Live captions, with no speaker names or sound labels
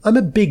I'm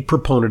a big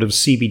proponent of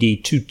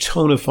CBD to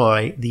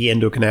tonify the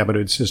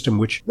endocannabinoid system,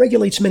 which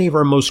regulates many of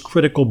our most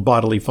critical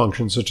bodily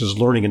functions, such as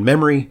learning and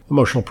memory,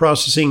 emotional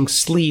processing,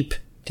 sleep,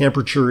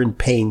 temperature, and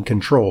pain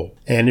control,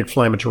 and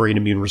inflammatory and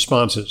immune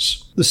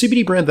responses. The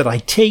CBD brand that I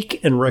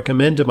take and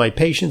recommend to my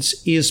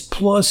patients is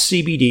Plus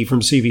CBD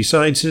from CV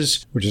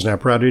Sciences, which is now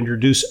proud to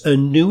introduce a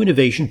new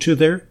innovation to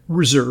their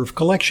Reserve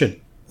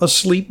Collection, a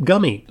sleep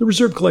gummy. The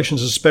Reserve Collection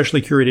is a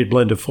specially curated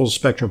blend of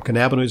full-spectrum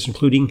cannabinoids,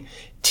 including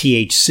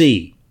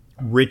THC.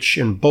 Rich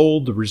and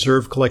bold, the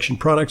Reserve Collection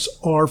products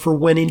are for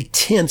when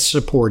intense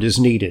support is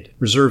needed.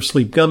 Reserve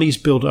Sleep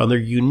Gummies build on their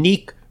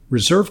unique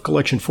Reserve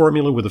Collection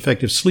formula with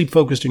effective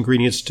sleep-focused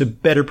ingredients to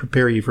better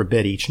prepare you for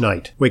bed each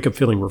night. Wake up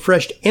feeling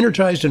refreshed,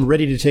 energized, and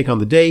ready to take on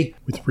the day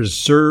with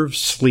Reserve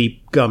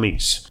Sleep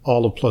Gummies.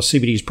 All of Plus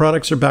CBD's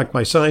products are backed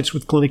by science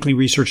with clinically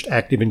researched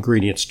active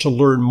ingredients. To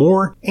learn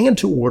more and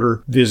to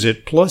order,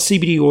 visit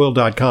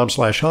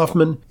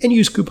pluscbdoil.com/Hoffman and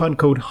use coupon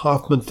code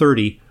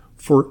Hoffman30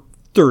 for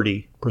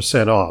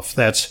 30% off.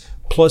 That's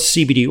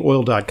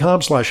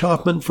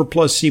pluscbdoil.com/Hoffman for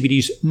Plus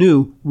CBD's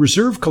new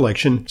Reserve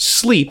Collection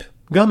Sleep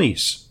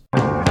Gummies.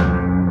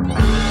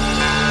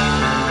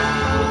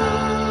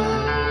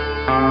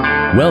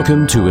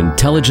 Welcome to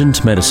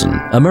Intelligent Medicine,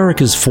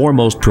 America's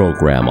foremost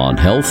program on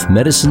health,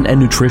 medicine,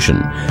 and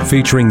nutrition,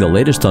 featuring the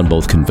latest on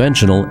both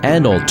conventional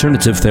and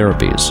alternative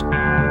therapies.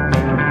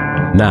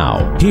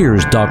 Now,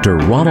 here's Dr.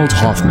 Ronald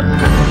Hoffman.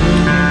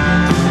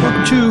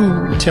 Welcome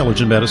to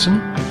Intelligent Medicine.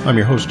 I'm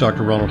your host,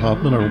 Dr. Ronald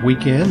Hoffman. On a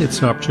weekend, it's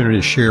an opportunity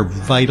to share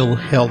vital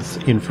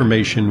health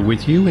information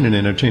with you in an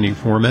entertaining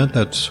format.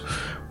 That's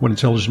what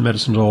Intelligent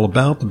Medicine is all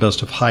about, the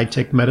best of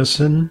high-tech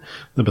medicine,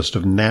 the best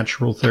of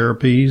natural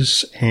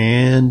therapies,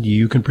 and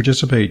you can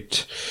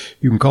participate.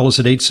 You can call us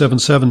at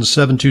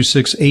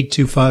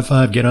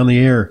 877-726-8255. Get on the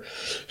air.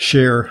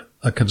 Share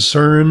a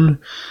concern,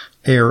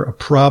 air a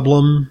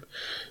problem,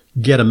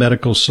 get a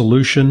medical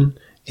solution.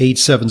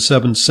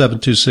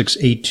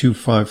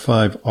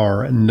 877-726-8255,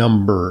 our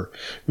number.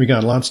 We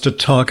got lots to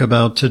talk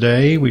about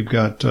today. We've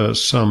got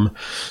some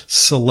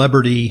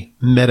celebrity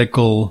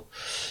medical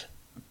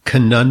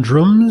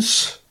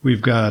conundrums.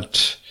 We've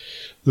got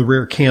the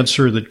rare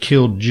cancer that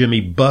killed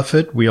Jimmy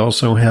Buffett. We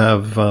also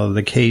have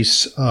the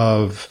case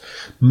of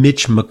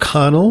Mitch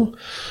McConnell,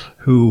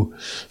 who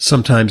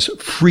sometimes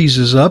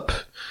freezes up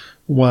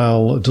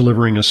while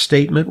delivering a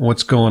statement.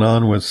 What's going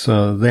on with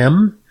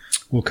them?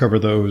 We'll cover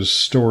those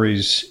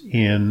stories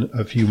in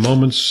a few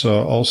moments.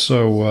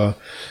 Also,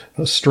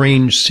 a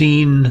strange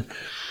scene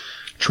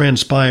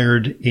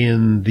transpired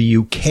in the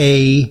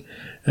UK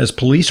as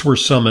police were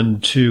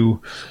summoned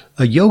to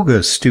a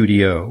yoga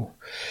studio.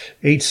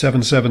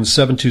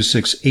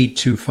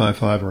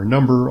 877-726-8255, our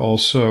number.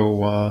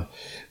 Also,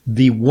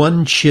 the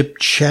one-chip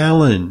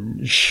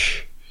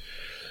challenge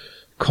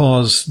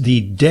caused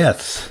the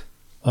death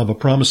of a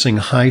promising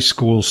high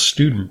school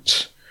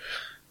student.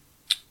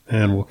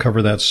 And we'll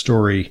cover that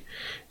story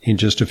in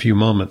just a few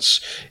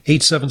moments.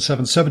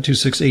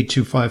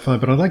 877-726-8255.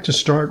 But I'd like to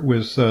start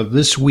with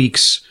this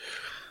week's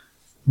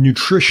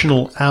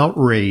nutritional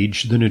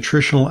outrage, the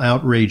nutritional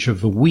outrage of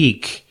the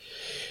week.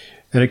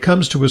 And it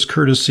comes to us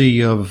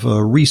courtesy of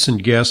a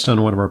recent guest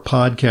on one of our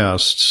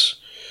podcasts.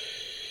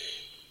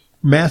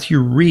 Matthew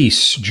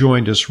Reese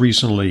joined us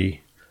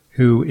recently,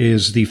 who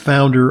is the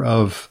founder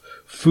of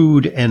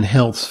Food and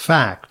Health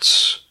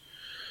Facts.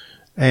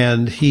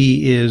 And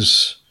he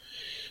is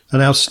an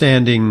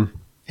outstanding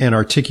and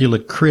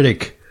articulate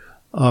critic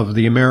of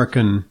the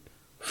American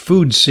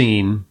food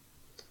scene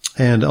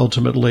and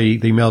ultimately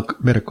the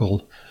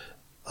medical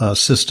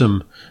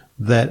system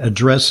that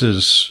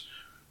addresses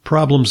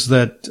problems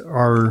that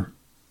are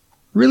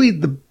really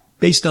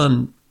based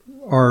on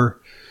our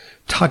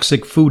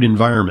toxic food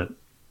environment.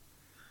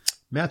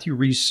 Matthew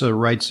Reese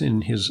writes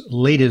in his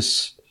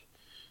latest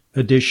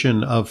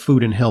edition of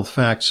Food and Health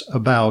Facts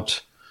about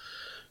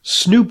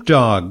Snoop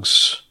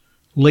Dogg's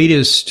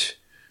latest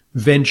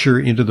venture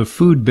into the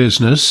food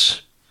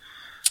business.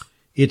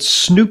 It's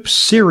Snoop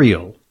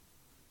cereal.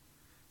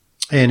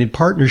 And in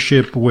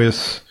partnership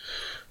with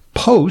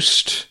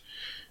Post,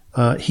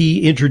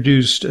 he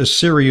introduced a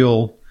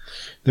cereal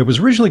that was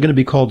originally going to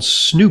be called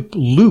Snoop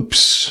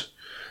Loops,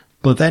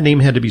 but that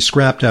name had to be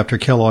scrapped after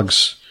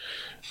Kellogg's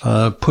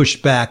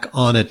pushed back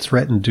on it,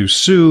 threatened to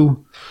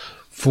sue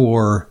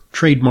for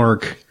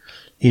trademark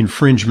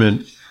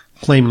infringement,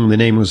 claiming the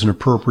name was an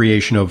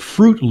appropriation of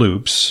Fruit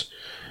Loops.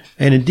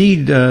 And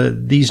indeed,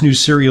 these new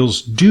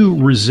cereals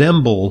do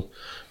resemble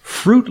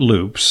Fruit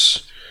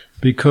Loops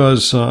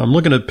because I'm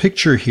looking at a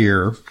picture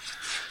here,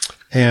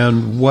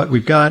 and what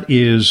we've got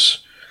is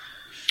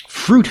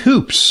Fruit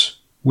Hoops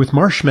with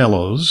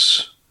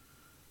marshmallows.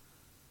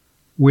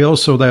 We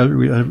also,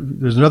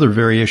 there's another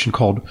variation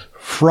called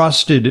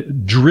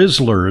Frosted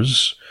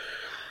Drizzlers,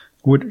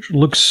 which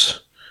looks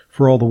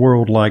for all the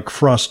world like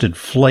Frosted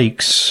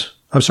Flakes.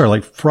 I'm sorry,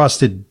 like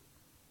Frosted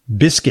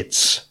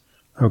Biscuits.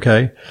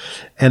 Okay.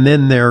 And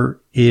then there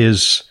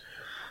is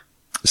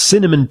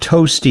Cinnamon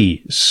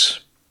Toasties,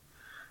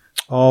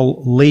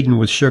 all laden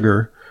with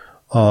sugar.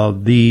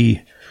 The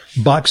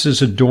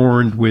boxes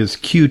adorned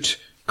with cute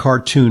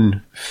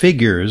cartoon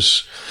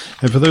figures.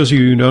 And for those of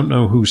you who don't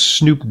know who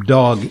Snoop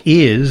Dogg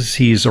is,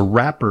 he's a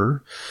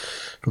rapper.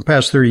 For the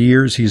past 30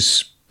 years,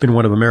 he's been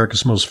one of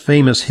America's most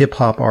famous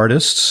hip-hop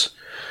artists.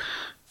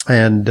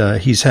 And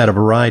he's had a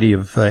variety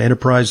of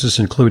enterprises,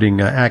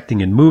 including acting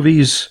in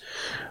movies,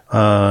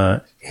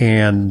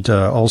 and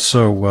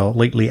also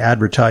lately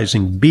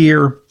advertising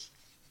beer.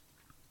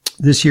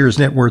 This year's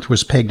net worth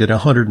was pegged at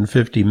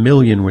 $150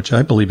 million, which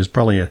I believe is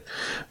probably a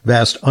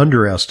vast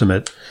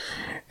underestimate.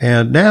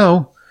 And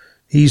now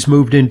he's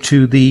moved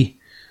into the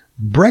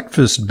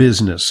breakfast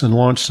business and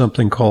launched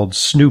something called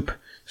Snoop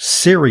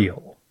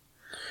cereal.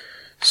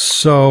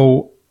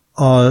 So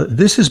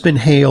this has been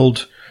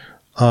hailed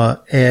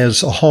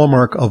as a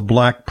hallmark of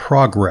Black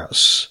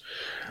progress.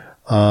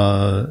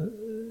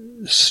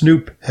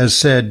 Snoop has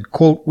said,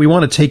 quote, "We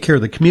want to take care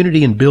of the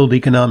community and build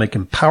economic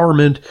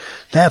empowerment.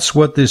 That's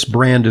what this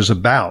brand is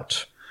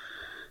about."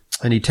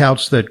 And he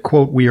touts that,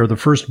 quote, "We are the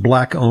first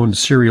Black-owned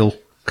cereal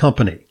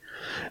company."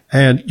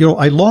 And,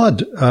 I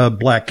laud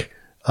Black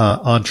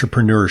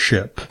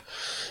entrepreneurship.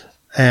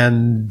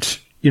 And,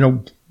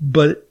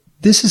 but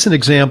this is an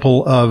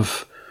example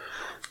of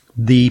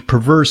the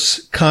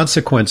perverse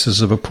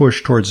consequences of a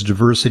push towards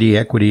diversity,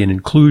 equity, and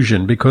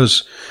inclusion,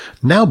 because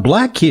now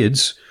Black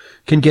kids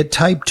can get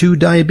type 2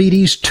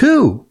 diabetes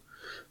too,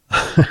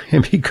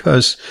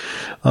 because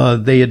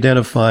they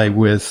identify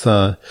with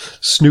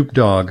Snoop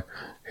Dogg,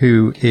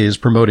 who is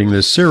promoting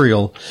this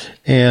cereal.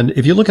 And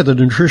if you look at the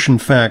nutrition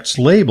facts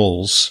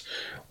labels,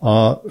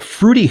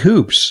 Fruity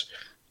Hoops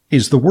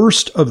is the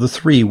worst of the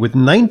three, with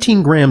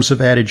 19 grams of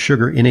added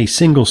sugar in a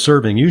single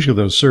serving. Usually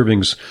those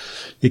servings,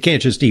 you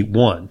can't just eat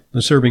one.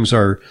 The servings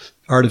are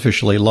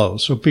artificially low,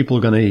 so people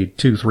are going to eat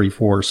 2, 3,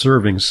 4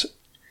 servings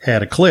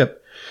at a clip.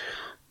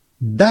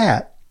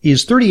 That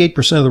is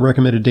 38% of the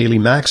recommended daily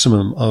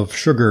maximum of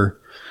sugar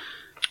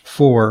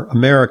for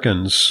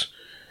Americans.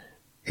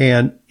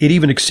 And it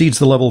even exceeds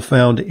the level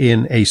found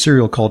in a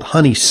cereal called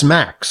Honey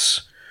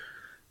Smacks,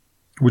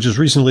 which is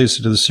recently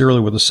listed to the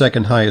cereal with the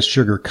second highest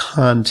sugar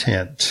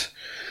content,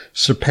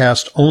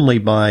 surpassed only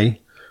by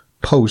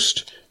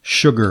Post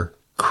Sugar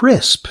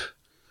Crisp.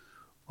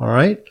 All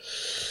right.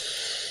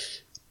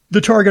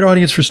 The target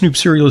audience for Snoop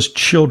cereal is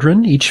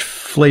children. Each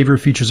flavor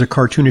features a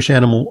cartoonish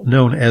animal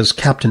known as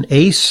Captain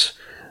Ace,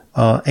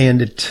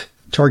 and it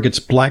targets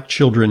Black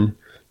children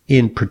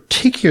in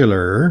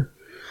particular.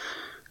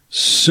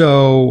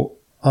 So,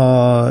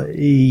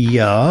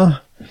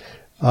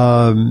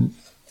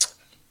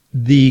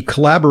 the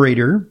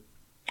collaborator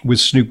with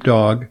Snoop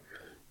Dogg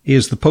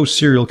is the Post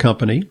Cereal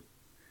Company.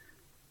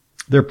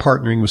 They're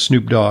partnering with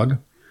Snoop Dogg.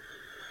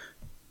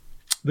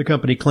 The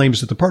company claims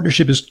that the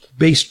partnership is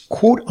based,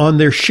 quote, on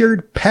their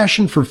shared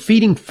passion for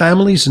feeding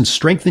families and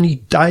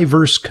strengthening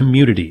diverse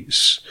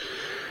communities.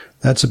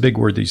 That's a big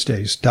word these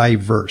days,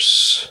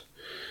 diverse.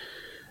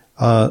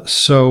 The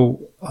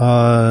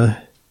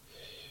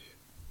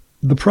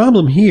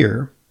problem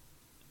here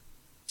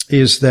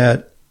is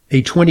that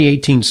a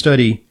 2018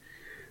 study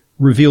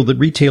revealed that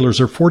retailers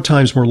are 4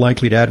 times more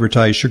likely to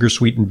advertise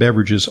sugar-sweetened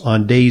beverages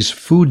on days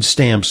food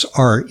stamps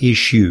are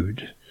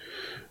issued.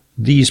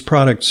 These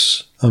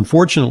products,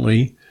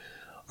 unfortunately,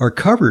 are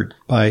covered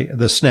by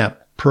the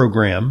SNAP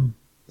program,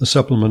 the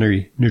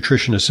Supplementary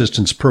Nutrition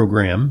Assistance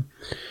Program.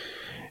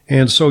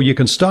 And so you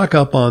can stock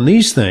up on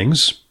these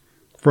things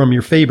from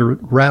your favorite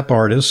rap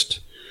artist,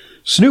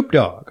 Snoop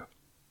Dogg.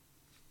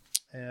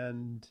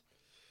 And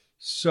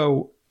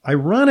so,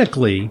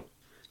 ironically,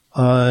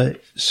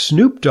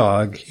 Snoop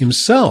Dogg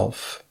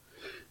himself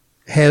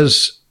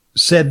has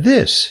said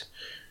this,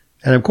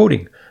 and I'm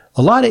quoting,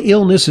 "A lot of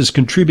illness is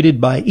contributed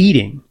by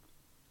eating.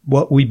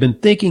 What we've been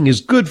thinking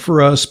is good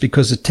for us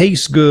because it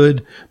tastes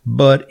good,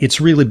 but it's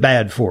really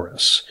bad for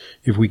us.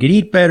 If we could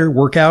eat better,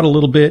 work out a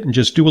little bit, and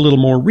just do a little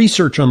more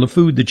research on the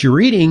food that you're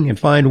eating and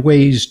find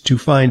ways to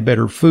find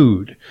better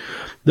food.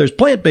 There's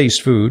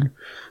plant-based food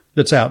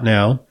that's out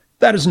now.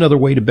 That is another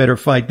way to better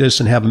fight this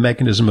and have a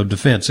mechanism of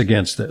defense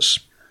against this."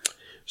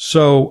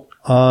 So,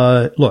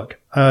 look,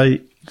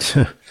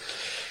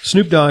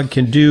 Snoop Dogg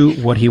can do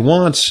what he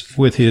wants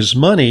with his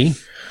money.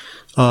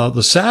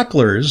 The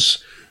Sacklers,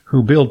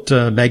 who built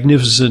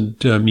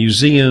magnificent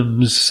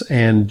museums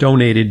and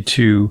donated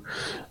to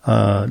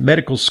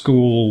medical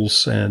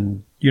schools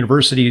and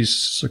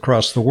universities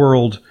across the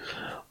world,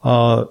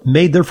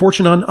 made their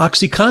fortune on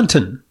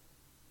OxyContin,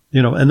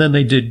 and then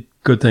they did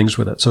good things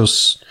with it. So,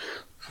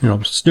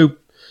 Snoop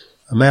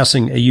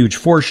amassing a huge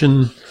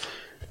fortune,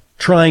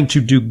 trying to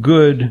do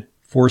good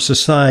for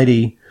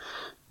society,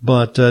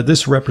 but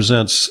this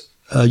represents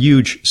a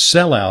huge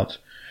sellout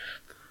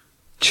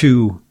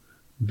to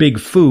big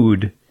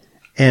food,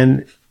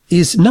 and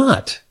is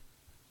not,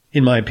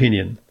 in my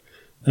opinion,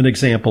 an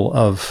example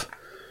of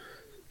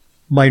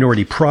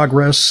minority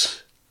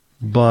progress,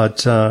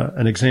 but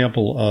an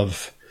example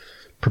of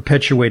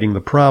perpetuating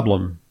the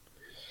problem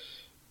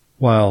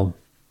while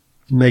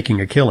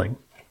making a killing.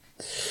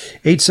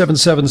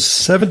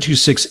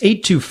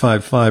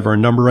 877-726-8255, our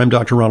number. I'm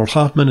Dr. Ronald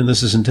Hoffman, and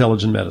this is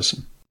Intelligent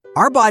Medicine.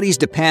 Our bodies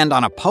depend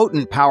on a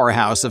potent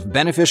powerhouse of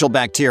beneficial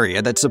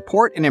bacteria that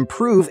support and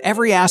improve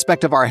every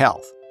aspect of our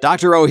health.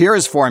 Dr.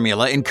 Ohhira's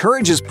formula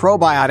encourages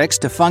probiotics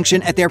to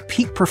function at their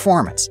peak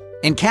performance.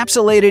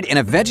 Encapsulated in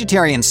a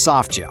vegetarian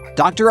soft gel,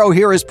 Dr.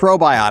 Ohhira's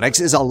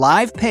Probiotics is a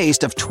live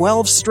paste of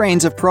 12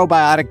 strains of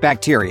probiotic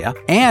bacteria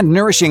and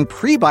nourishing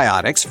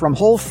prebiotics from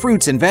whole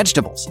fruits and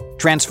vegetables.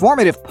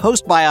 Transformative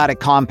postbiotic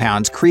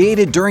compounds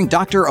created during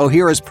Dr.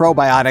 Ohhira's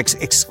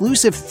Probiotics'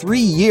 exclusive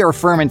 3-year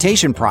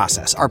fermentation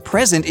process are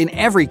present in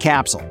every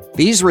capsule.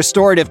 These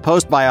restorative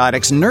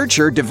postbiotics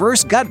nurture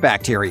diverse gut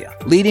bacteria,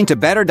 leading to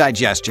better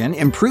digestion,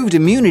 improved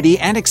immunity,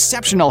 and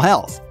exceptional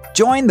health.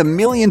 Join the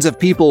millions of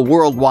people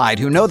worldwide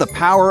who know the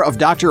power of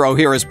Dr.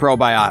 Ohhira's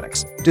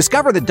Probiotics.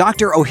 Discover the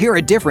Dr.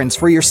 Ohhira difference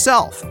for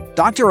yourself.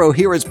 Dr.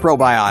 Ohhira's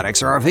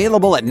Probiotics are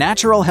available at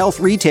natural health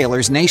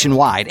retailers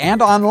nationwide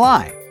and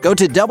online. Go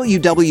to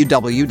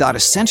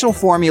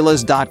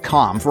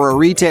www.essentialformulas.com for a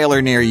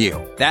retailer near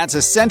you. That's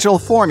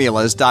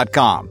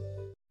essentialformulas.com.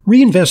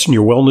 Reinvest in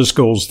your wellness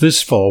goals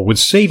this fall with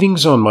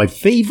savings on my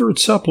favorite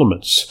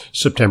supplements.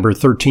 September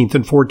 13th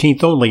and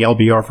 14th only, I'll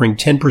be offering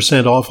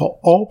 10% off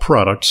all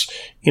products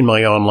in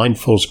my online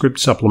full-script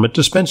supplement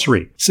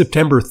dispensary.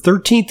 September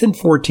 13th and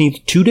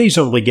 14th, 2 days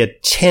only,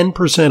 get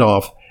 10%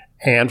 off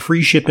and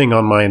free shipping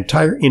on my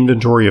entire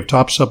inventory of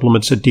top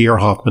supplements at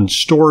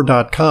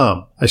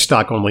drhoffmanstore.com. I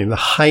stock only the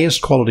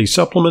highest quality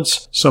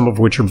supplements, some of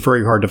which are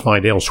very hard to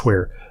find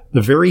elsewhere. The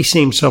very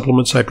same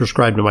supplements I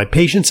prescribe to my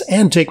patients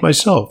and take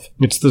myself.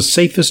 It's the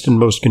safest and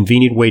most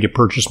convenient way to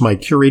purchase my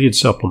curated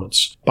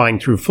supplements. Buying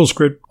through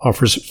FullScript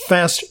offers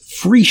fast,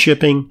 free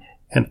shipping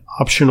and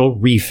optional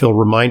refill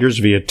reminders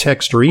via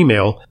text or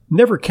email.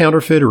 Never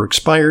counterfeit or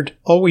expired,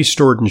 always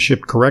stored and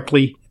shipped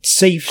correctly. It's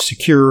safe,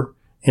 secure,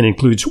 and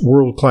includes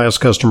world-class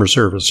customer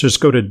service.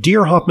 Just go to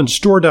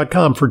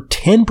drhoffmanstore.com for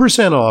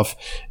 10% off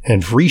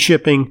and free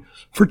shipping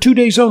for 2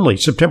 days only,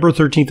 September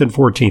 13th and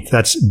 14th.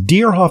 That's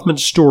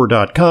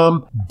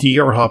drhoffmanstore.com,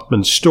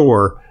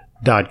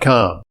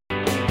 drhoffmanstore.com.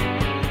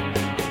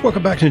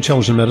 Welcome back to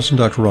Intelligent Medicine.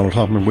 Dr. Ronald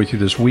Hoffman with you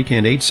this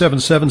weekend.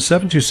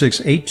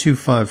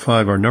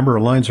 877-726-8255. Our number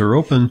of lines are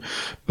open,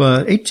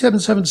 but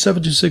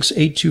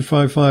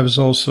 877-726-8255 is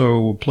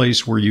also a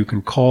place where you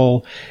can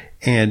call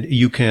and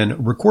you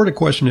can record a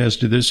question as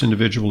to this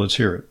individual. Let's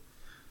hear it.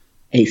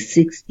 A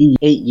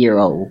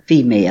 68-year-old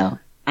female.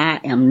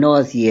 I am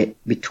nauseous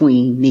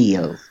between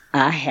meals.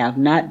 I have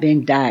not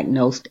been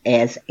diagnosed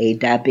as a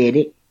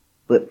diabetic,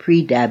 but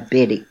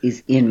pre-diabetic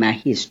is in my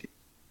history.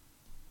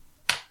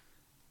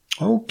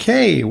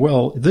 Okay,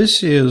 well,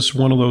 this is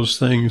one of those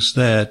things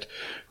that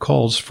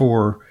calls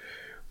for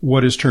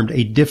what is termed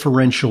a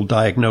differential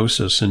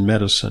diagnosis in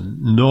medicine,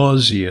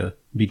 nausea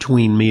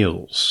between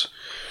meals.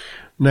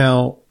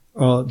 Now,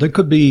 there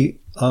could be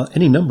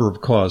any number of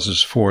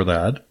causes for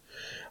that.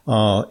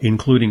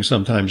 Including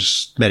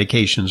sometimes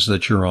medications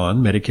that you're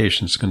on.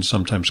 Medications can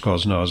sometimes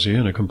cause nausea,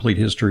 and a complete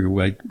history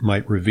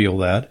might reveal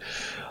that.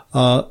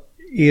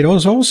 It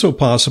is also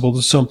possible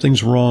that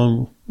something's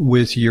wrong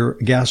with your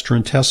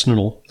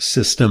gastrointestinal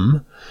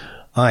system,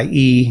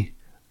 i.e.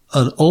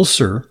 an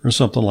ulcer or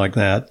something like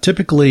that.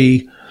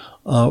 Typically,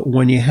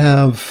 when you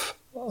have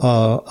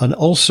an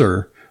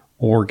ulcer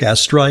or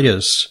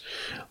gastritis,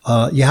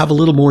 you have a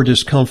little more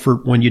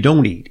discomfort when you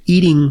don't eat.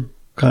 Eating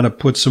kind of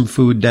puts some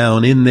food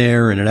down in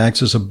there, and it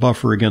acts as a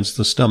buffer against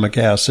the stomach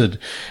acid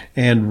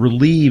and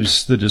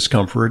relieves the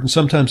discomfort. And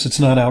sometimes it's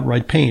not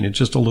outright pain. It's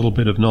just a little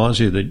bit of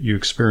nausea that you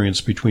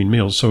experience between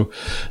meals. So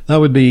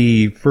that would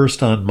be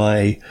first on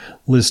my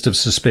list of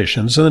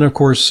suspicions. And then, of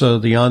course,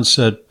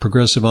 the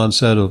progressive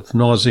onset of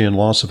nausea and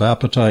loss of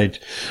appetite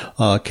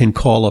can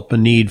call up a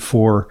need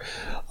for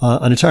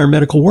an entire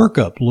medical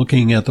workup,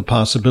 looking at the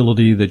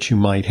possibility that you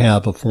might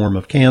have a form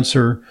of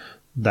cancer.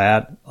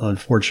 That,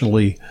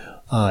 unfortunately,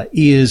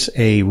 is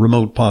a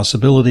remote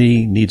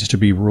possibility, needs to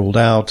be ruled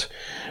out.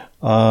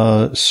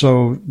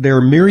 So there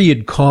are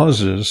myriad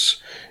causes,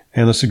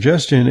 and the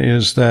suggestion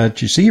is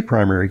that you see your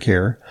primary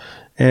care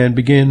and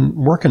begin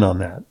working on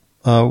that.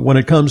 When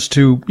it comes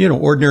to,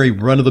 ordinary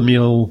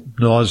run-of-the-mill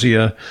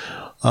nausea,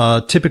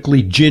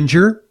 typically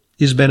ginger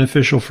is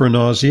beneficial for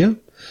nausea.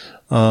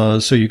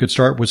 So you could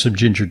start with some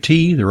ginger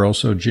tea. There are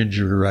also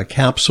ginger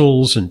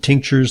capsules and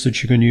tinctures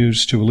that you can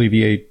use to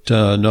alleviate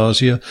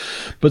nausea.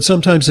 But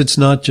sometimes it's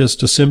not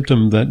just a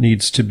symptom that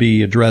needs to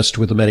be addressed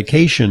with a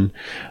medication.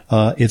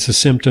 It's a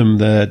symptom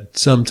that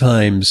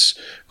sometimes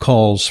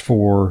calls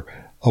for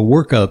a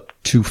workup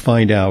to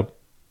find out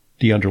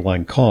the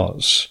underlying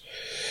cause.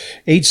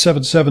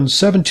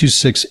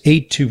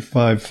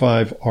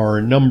 877-726-8255,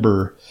 our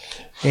number.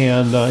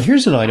 And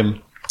here's an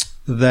item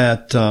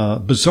that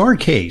bizarre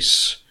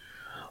case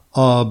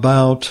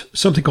about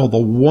something called the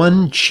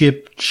One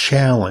Chip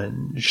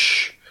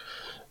Challenge.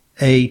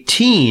 A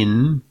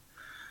teen,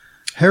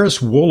 Harris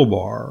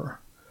Wolabar,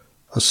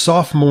 a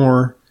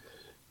sophomore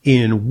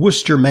in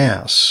Worcester,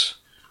 Mass.,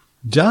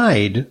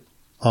 died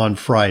on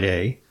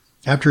Friday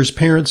after his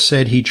parents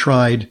said he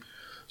tried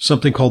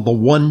something called the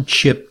One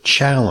Chip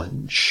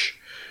Challenge.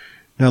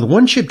 Now, the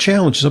one chip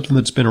challenge is something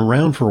that's been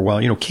around for a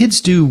while.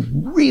 Kids do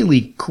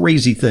really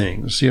crazy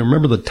things.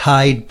 Remember the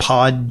Tide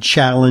Pod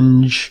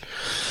challenge?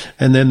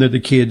 And then there are the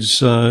kids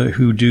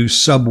who do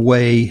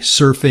subway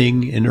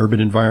surfing in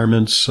urban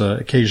environments.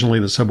 Occasionally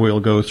the subway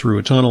will go through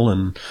a tunnel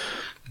and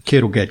the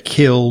kid will get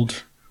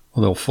killed,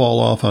 or they'll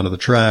fall off onto the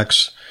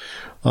tracks.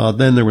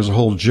 Then there was a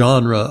whole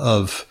genre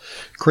of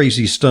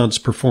crazy stunts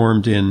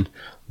performed in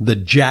the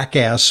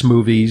Jackass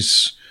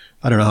movies.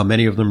 I don't know how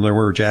many of them there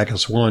were,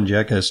 Jackass 1,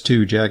 Jackass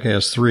 2,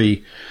 Jackass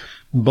 3.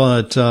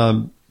 But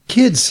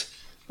kids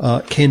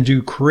can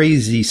do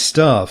crazy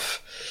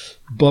stuff.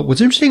 But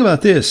what's interesting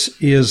about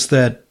this is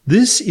that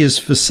this is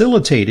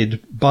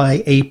facilitated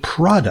by a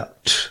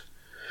product.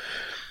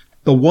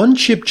 The One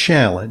Chip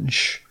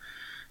Challenge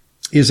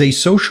is a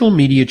social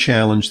media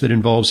challenge that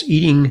involves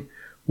eating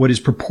what is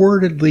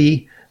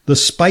purportedly the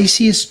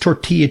spiciest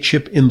tortilla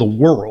chip in the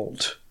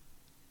world,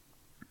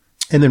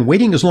 and then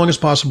waiting as long as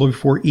possible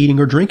before eating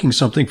or drinking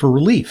something for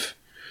relief.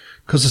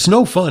 Because it's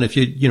no fun if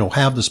you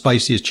have the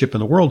spiciest chip in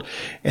the world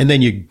and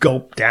then you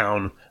gulp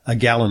down a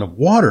gallon of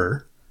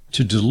water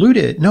to dilute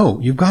it. No,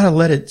 you've got to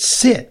let it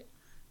sit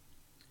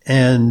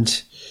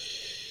and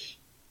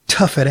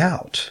tough it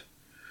out.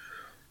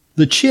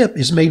 The chip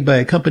is made by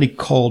a company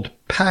called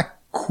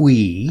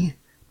Paqui,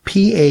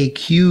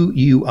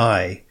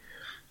 P-A-Q-U-I.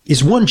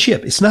 Is one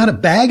chip. It's not a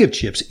bag of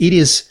chips. It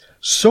is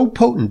so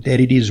potent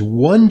that it is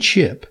one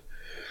chip.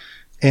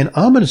 And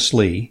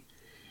ominously,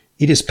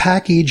 it is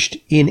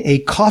packaged in a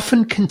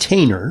coffin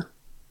container.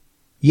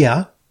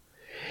 Yeah.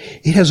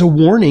 It has a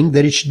warning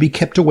that it should be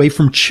kept away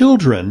from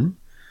children,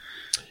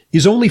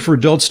 is only for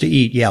adults to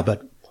eat. Yeah,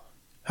 but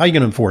how are you going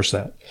to enforce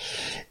that?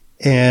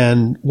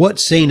 And what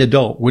sane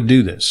adult would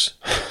do this?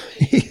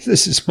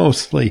 This is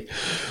mostly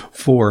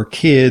for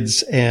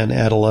kids and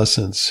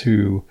adolescents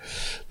who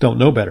don't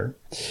know better.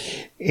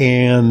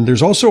 And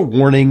there's also a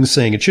warning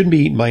saying it shouldn't be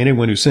eaten by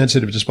anyone who's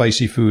sensitive to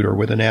spicy food or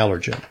with an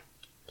allergen.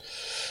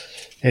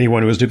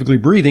 Anyone who has difficulty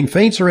breathing,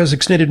 faints, or has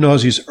extended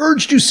nausea is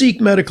urged to seek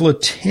medical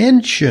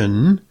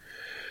attention,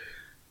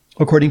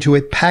 according to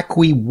a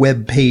Paqui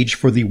webpage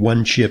for the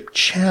One Chip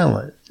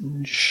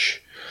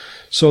Challenge.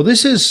 So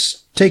this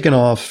is taken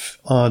off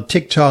on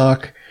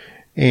TikTok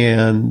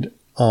and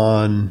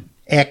on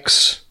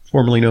X,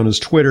 formerly known as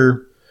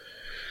Twitter.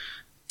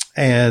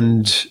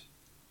 And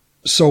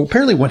so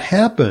apparently what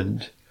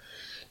happened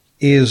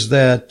is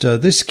that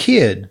this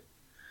kid,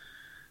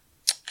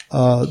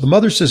 the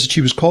mother says that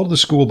she was called to the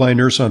school by a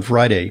nurse on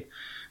Friday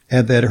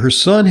and that her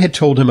son had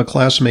told him a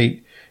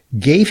classmate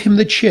gave him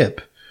the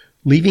chip,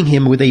 leaving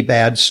him with a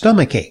bad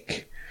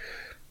stomachache.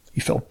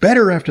 He felt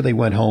better after they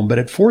went home, but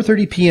at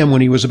 4:30 p.m.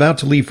 when he was about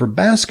to leave for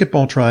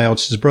basketball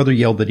tryouts, his brother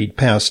yelled that he'd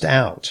passed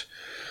out.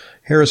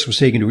 Harris was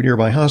taken to a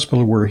nearby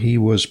hospital where he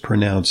was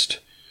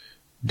pronounced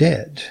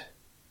dead.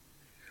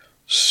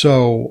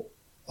 So,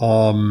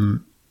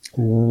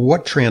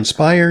 what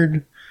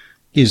transpired?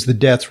 Is the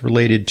death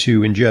related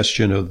to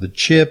ingestion of the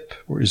chip,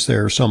 or is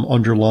there some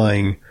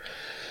underlying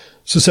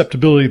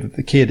susceptibility that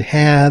the kid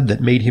had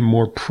that made him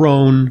more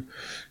prone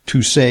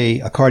to,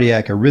 say, a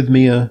cardiac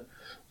arrhythmia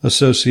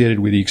associated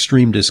with the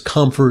extreme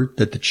discomfort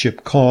that the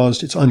chip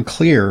caused? It's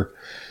unclear.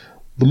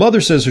 The mother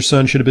says her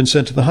son should have been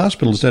sent to the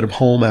hospital instead of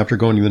home after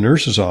going to the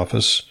nurse's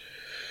office,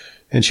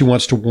 and she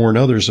wants to warn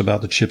others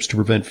about the chips to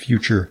prevent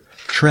future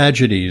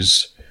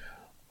tragedies.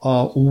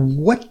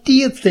 What do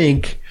you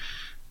think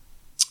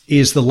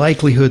is the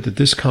likelihood that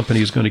this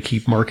company is going to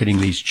keep marketing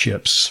these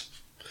chips?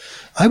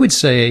 I would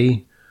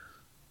say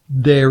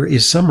there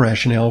is some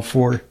rationale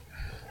for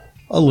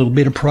a little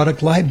bit of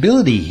product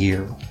liability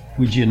here.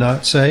 Would you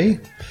not say?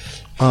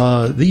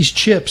 These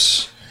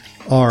chips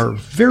are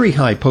very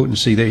high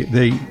potency.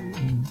 They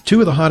two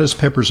of the hottest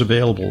peppers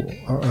available,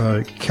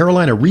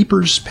 Carolina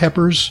Reaper's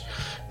peppers.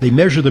 They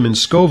measure them in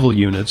Scoville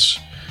units.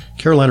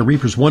 Carolina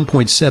Reaper's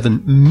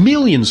 1.7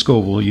 million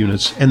Scoville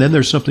units. And then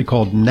there's something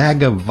called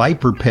Naga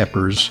Viper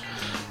peppers.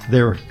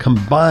 They're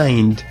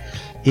combined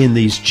in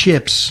these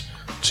chips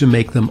to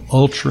make them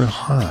ultra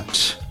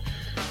hot.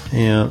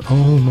 And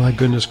oh my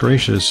goodness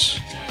gracious,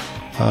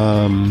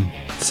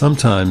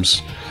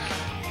 sometimes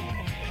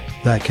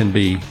that can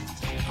be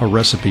a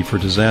recipe for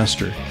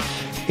disaster.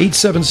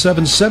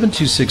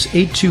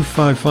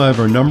 877-726-8255,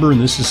 our number, and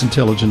this is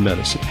Intelligent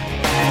Medicine.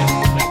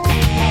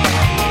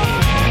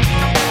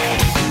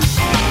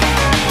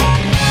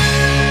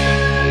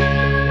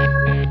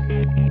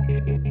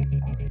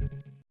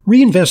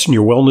 Reinvest in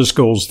your wellness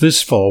goals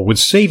this fall with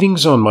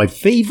savings on my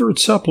favorite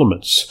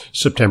supplements.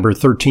 September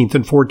 13th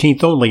and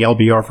 14th only, I'll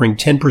be offering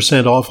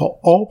 10% off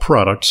all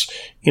products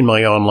in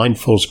my online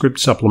full-script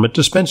supplement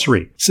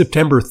dispensary.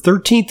 September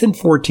 13th and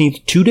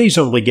 14th, 2 days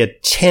only,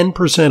 get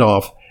 10%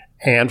 off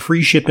and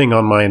free shipping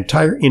on my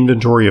entire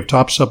inventory of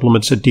top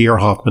supplements at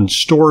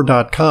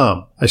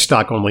drhoffmanstore.com. I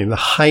stock only the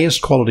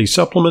highest quality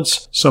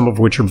supplements, some of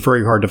which are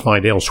very hard to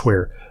find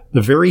elsewhere. The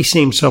very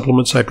same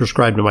supplements I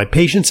prescribe to my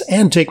patients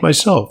and take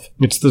myself.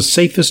 It's the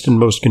safest and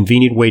most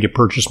convenient way to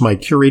purchase my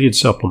curated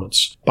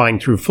supplements. Buying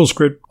through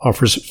FullScript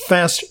offers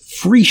fast,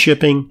 free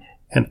shipping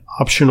and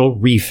optional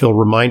refill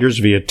reminders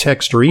via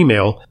text or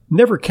email.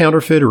 Never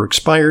counterfeit or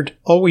expired,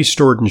 always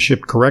stored and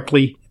shipped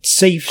correctly. It's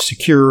safe,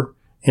 secure,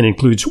 and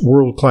includes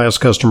world-class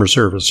customer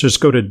service.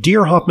 Just go to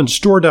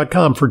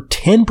dearhoffmanstore.com for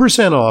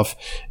 10% off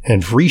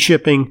and free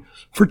shipping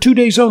for 2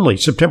 days only,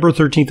 September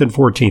 13th and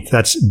 14th.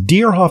 That's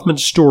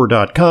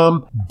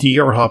dearhoffmanstore.com,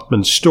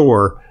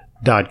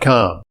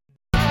 dearhoffmanstore.com.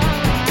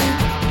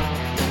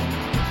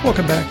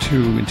 Welcome back to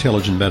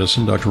Intelligent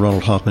Medicine. Dr.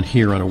 Ronald Hoffman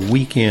here on a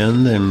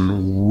weekend,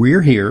 and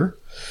we're here.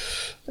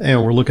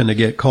 And we're looking to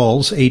get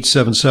calls.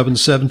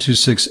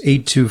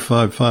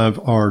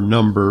 877-726-8255, our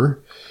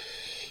number.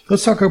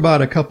 Let's talk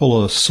about a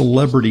couple of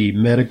celebrity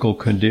medical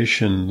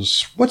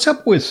conditions. What's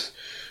up with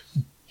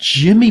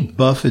Jimmy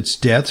Buffett's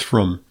death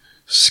from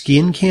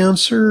skin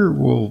cancer?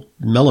 Well,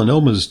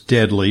 melanoma is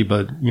deadly,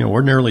 but,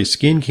 ordinarily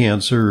skin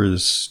cancer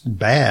is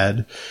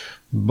bad,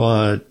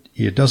 but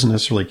it doesn't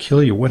necessarily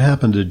kill you. What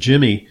happened to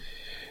Jimmy?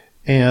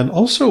 And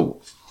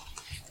also,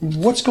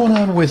 what's going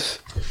on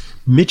with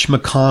Mitch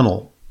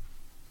McConnell?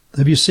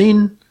 Have you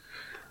seen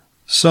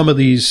some of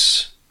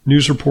these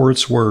news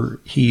reports where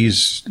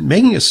he's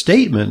making a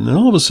statement and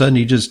all of a sudden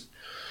he just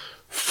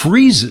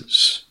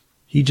freezes?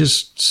 He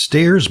just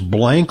stares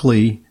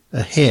blankly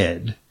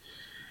ahead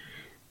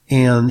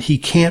and he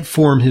can't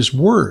form his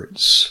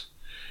words.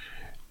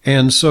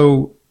 And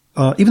so,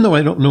 even though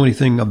I don't know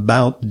anything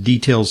about the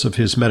details of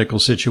his medical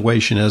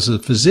situation, as a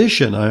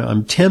physician,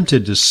 I'm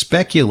tempted to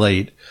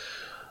speculate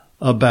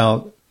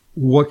about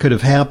what could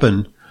have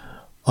happened.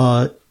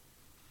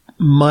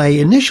 My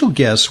initial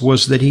guess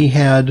was that he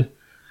had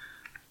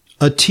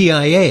a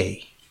TIA,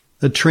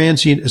 a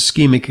transient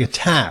ischemic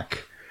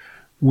attack,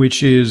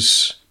 which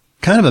is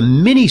kind of a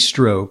mini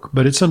stroke,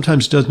 but it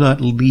sometimes does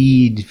not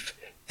lead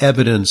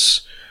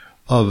evidence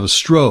of a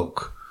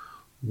stroke,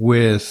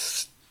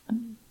 with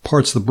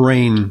parts of the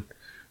brain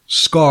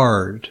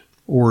scarred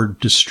or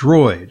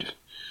destroyed,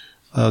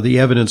 the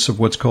evidence of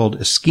what's called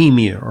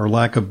ischemia or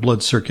lack of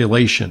blood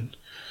circulation.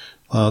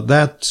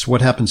 That's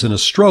what happens in a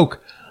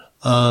stroke.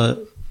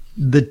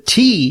 The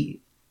T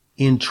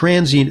in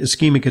transient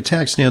ischemic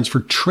attack stands for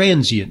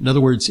transient. In other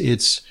words,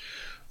 it's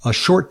a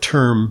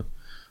short-term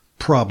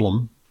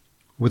problem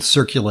with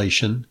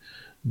circulation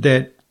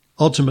that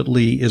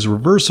ultimately is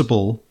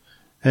reversible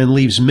and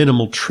leaves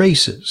minimal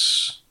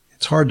traces.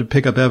 It's hard to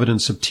pick up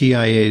evidence of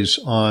TIAs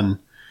on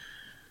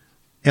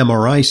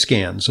MRI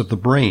scans of the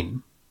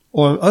brain.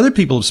 Or other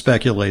people have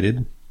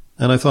speculated,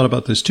 and I thought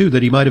about this too,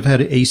 that he might have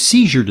had a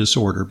seizure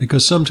disorder,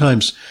 because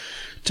sometimes,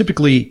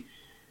 typically,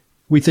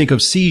 we think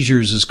of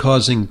seizures as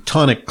causing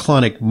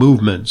tonic-clonic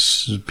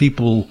movements.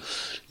 People,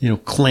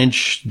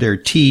 clench their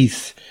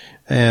teeth,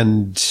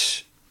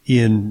 and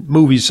in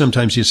movies,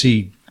 sometimes you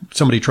see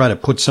somebody try to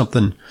put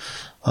something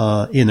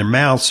in their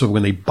mouth, so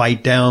when they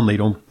bite down, they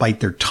don't bite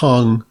their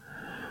tongue.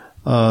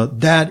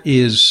 That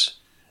is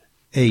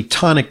a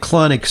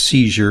tonic-clonic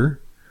seizure,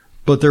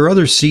 but there are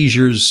other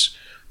seizures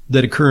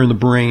that occur in the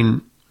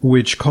brain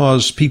which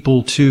cause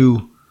people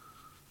to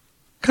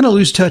kind of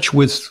lose touch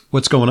with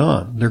what's going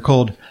on. They're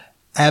called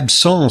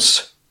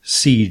absence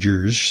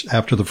seizures,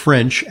 after the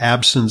French.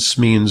 Absence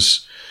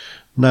means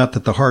not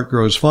that the heart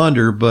grows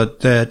fonder, but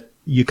that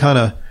you kind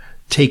of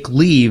take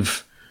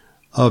leave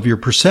of your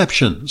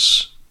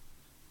perceptions.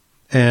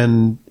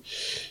 And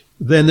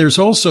then there's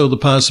also the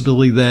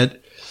possibility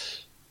that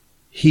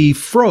he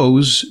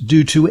froze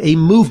due to a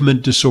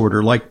movement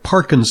disorder like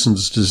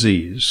Parkinson's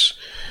disease.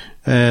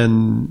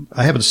 And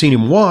I haven't seen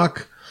him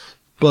walk,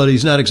 but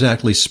he's not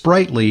exactly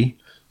sprightly,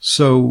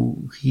 so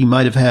he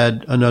might have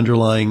had an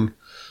underlying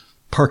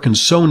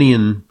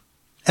Parkinsonian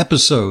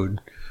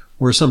episode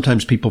where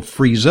sometimes people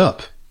freeze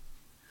up.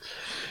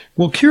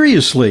 Well,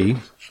 curiously,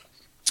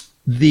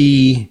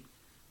 the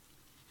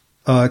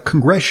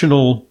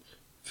congressional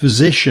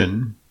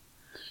physician,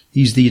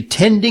 he's the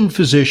attending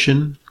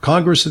physician,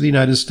 Congress of the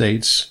United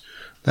States.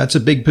 That's a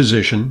big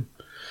position.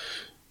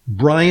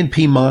 Brian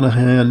P.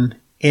 Monahan,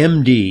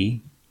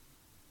 MD,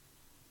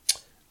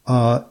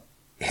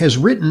 has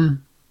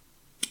written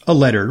a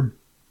letter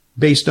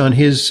based on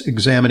his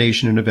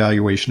examination and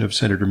evaluation of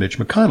Senator Mitch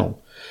McConnell.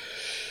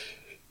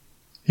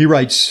 He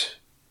writes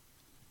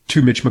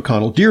to Mitch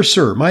McConnell, "Dear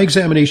Sir, my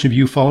examination of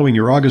you following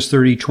your August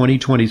 30,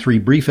 2023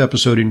 brief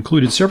episode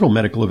included several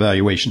medical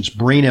evaluations,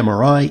 brain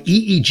MRI,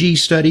 EEG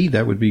study,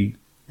 that would be,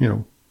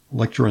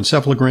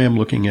 electroencephalogram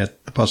looking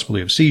at the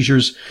possibility of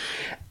seizures,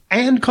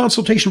 and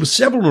consultation with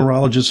several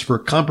neurologists for a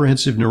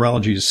comprehensive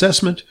neurology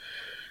assessment.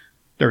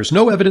 There is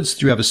no evidence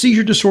that you have a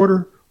seizure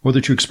disorder or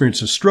that you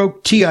experience a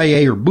stroke,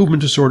 TIA, or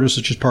movement disorder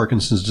such as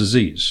Parkinson's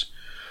disease.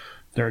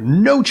 There are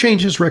no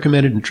changes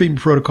recommended in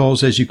treatment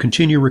protocols as you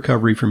continue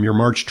recovery from your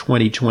March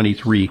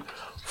 2023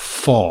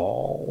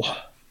 fall."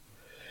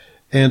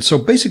 And so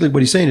basically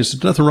what he's saying is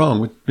there's nothing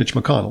wrong with Mitch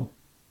McConnell,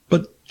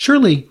 but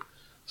surely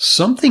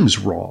something's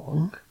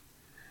wrong.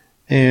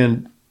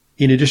 And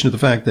in addition to the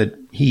fact that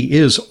he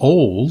is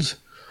old,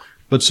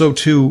 but so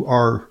too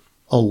are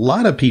a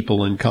lot of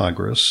people in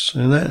Congress,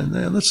 and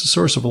that's the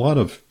source of a lot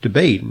of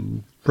debate.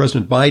 And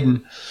President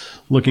Biden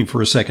looking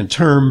for a second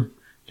term.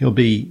 He'll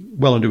be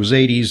well into his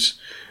 80s.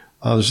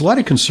 there's a lot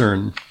of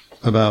concern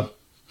about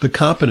the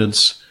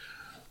competence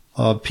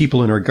of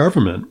people in our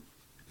government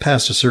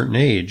past a certain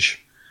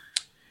age.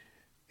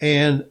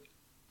 And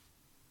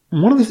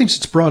one of the things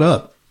that's brought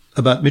up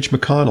about Mitch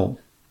McConnell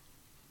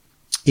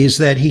is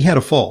that he had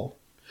a fall.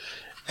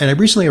 And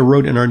I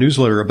wrote in our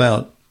newsletter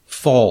about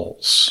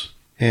falls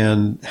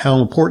and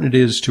how important it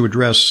is to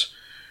address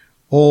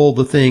all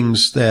the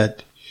things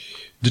that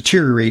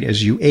deteriorate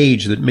as you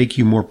age that make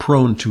you more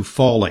prone to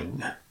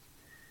falling.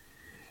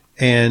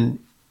 And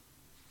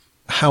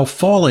how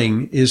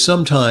falling is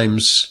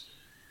sometimes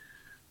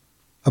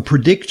a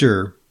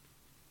predictor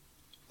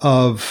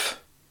of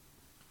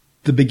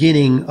the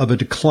beginning of a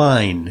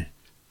decline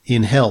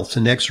in health,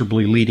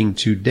 inexorably leading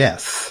to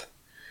death.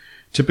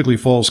 Typically,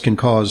 falls can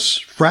cause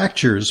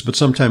fractures, but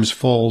sometimes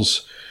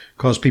falls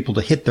cause people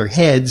to hit their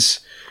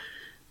heads.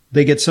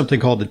 They get something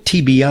called a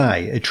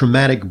TBI, a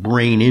traumatic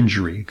brain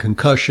injury,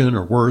 concussion,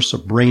 or worse, a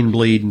brain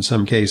bleed in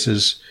some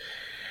cases.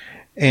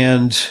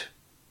 And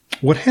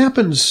what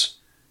happens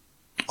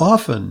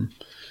often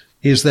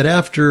is that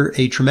after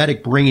a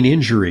traumatic brain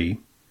injury,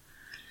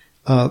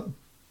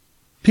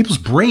 people's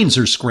brains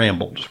are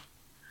scrambled.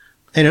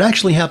 And it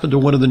actually happened to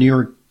one of the New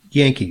York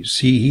Yankees.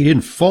 He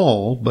didn't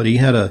fall, but he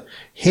had a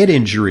head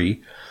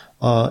injury.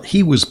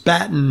 He was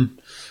batting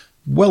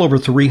well over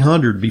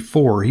 300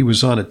 before. He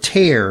was on a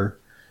tear.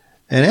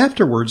 And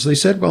afterwards, they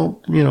said,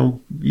 well,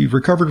 you've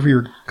recovered from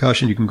your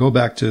concussion. You can go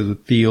back to the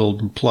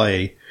field and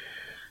play.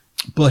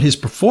 But his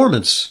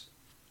performance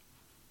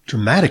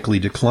dramatically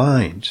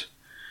declined.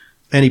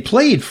 And he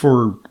played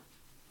for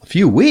a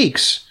few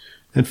weeks.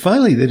 And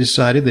finally, they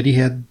decided that he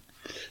had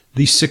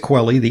the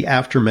sequelae, the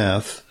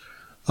aftermath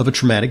of a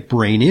traumatic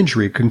brain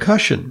injury, a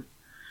concussion.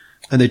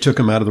 And they took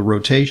him out of the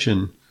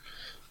rotation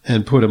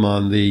and put him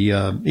on the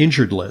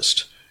injured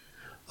list.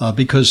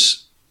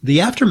 Because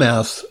the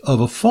aftermath of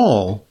a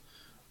fall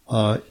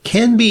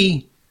can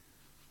be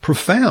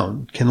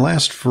profound, can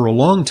last for a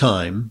long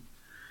time,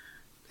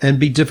 and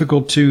be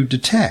difficult to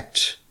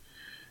detect.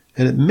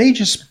 And it may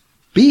just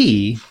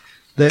be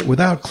that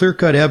without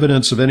clear-cut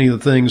evidence of any of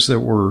the things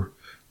that were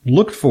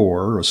looked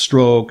for, a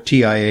stroke,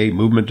 TIA,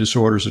 movement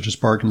disorder such as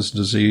Parkinson's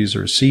disease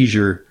or a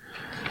seizure,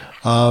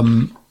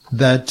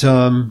 that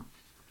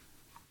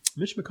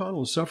Mitch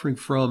McConnell is suffering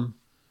from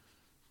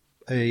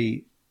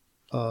a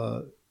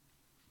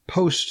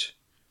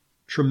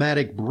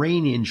post-traumatic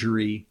brain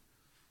injury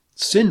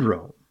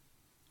syndrome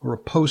or a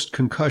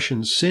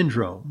post-concussion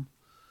syndrome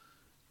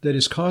that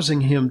is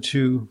causing him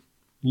to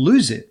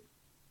lose it.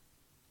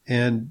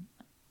 And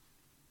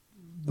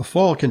the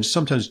fall can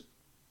sometimes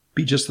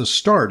be just the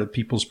start of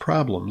people's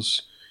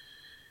problems,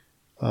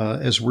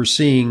 as we're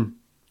seeing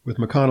with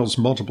McConnell's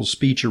multiple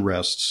speech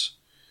arrests.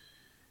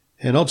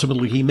 And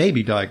ultimately, he may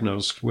be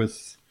diagnosed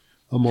with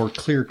a more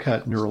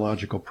clear-cut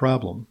neurological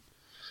problem.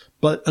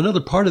 But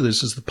another part of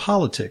this is the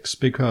politics,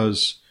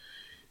 because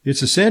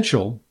it's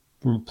essential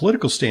from a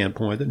political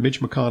standpoint that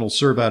Mitch McConnell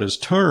serve out his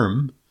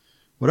term,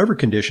 whatever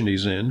condition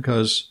he's in,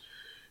 because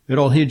it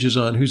all hinges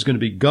on who's going to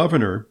be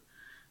governor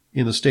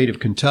in the state of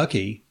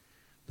Kentucky.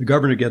 The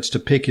governor gets to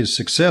pick his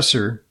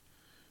successor,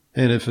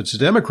 and if it's a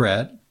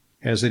Democrat,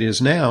 as it is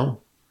now,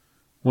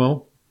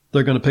 well,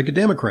 they're going to pick a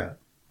Democrat.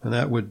 And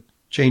that would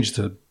change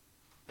the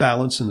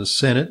balance in the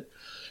Senate,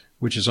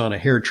 which is on a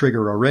hair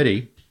trigger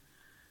already,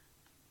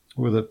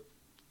 with a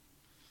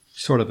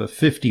sort of a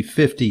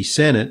 50-50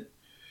 Senate.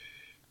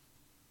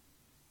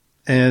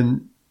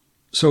 And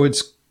so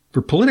it's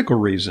for political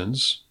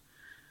reasons,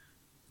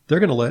 they're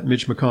going to let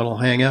Mitch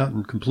McConnell hang out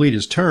and complete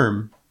his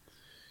term.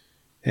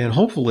 And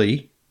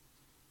hopefully,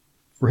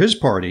 for his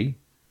party,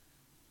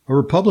 a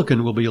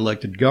Republican will be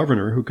elected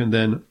governor who can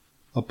then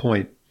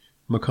appoint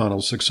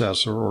McConnell's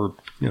successor, or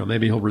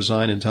maybe he'll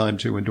resign in time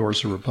to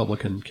endorse a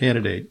Republican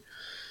candidate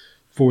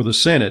for the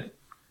Senate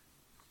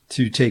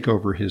to take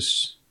over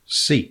his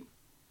seat.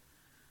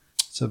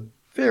 It's a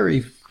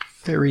very,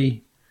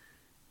 very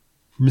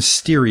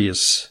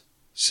mysterious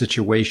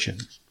situation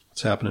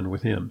that's happening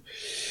with him.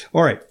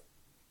 All right.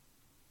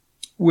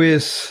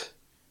 With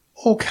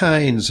all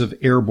kinds of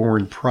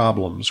airborne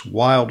problems,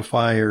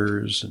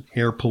 wildfires and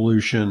air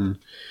pollution,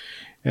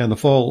 and the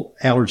fall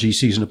allergy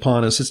season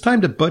upon us, it's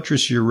time to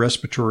buttress your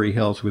respiratory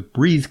health with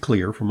Breathe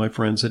Clear from my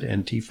friends at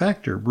NT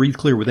Factor. Breathe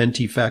Clear with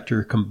NT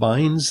Factor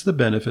combines the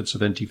benefits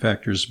of NT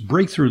Factor's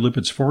breakthrough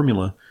lipids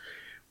formula,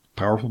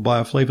 powerful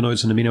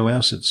bioflavonoids and amino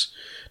acids.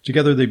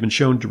 Together, they've been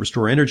shown to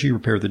restore energy,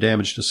 repair the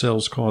damage to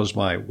cells caused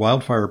by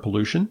wildfire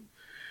pollution,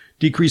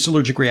 decrease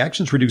allergic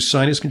reactions, reduce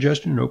sinus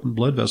congestion, and open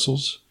blood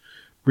vessels.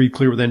 Breathe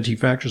Clear with NT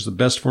Factor is the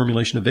best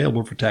formulation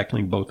available for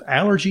tackling both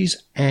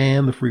allergies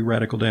and the free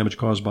radical damage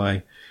caused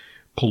by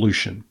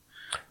pollution.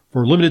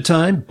 For a limited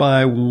time,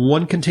 buy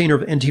 1 container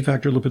of NT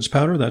Factor lipids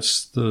powder.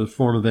 That's the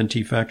form of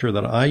NT Factor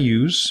that I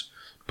use.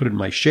 Put it in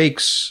my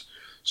shakes,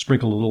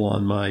 sprinkle a little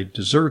on my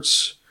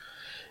desserts,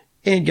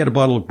 and get a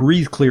bottle of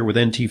Breathe Clear with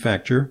NT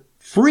Factor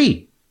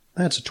free.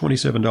 That's a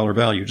 $27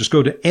 value. Just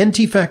go to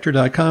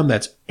ntfactor.com.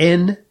 That's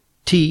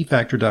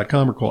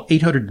ntfactor.com, or call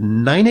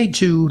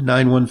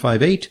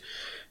 800-982-9158,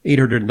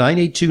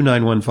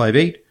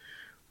 800-982-9158,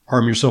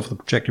 Arm yourself with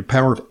the protective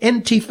power of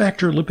NT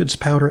Factor Lipids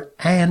Powder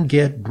and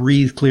get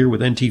Breathe Clear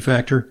with NT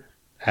Factor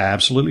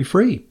absolutely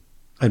free.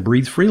 And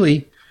breathe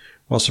freely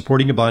while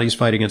supporting your body's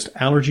fight against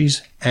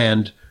allergies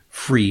and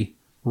free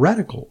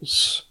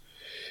radicals.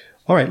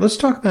 All right, let's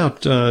talk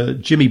about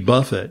Jimmy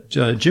Buffett.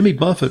 Jimmy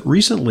Buffett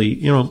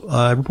recently,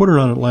 I reported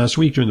on it last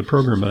week during the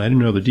program, but I didn't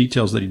know the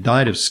details that he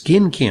died of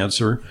skin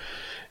cancer.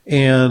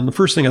 And the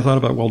first thing I thought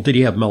about, well, did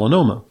he have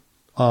melanoma?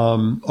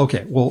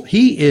 Okay, well,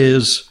 he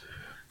is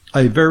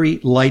a very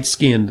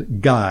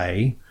light-skinned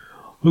guy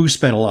who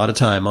spent a lot of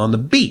time on the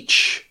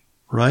beach,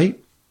 right?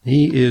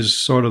 He is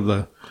sort of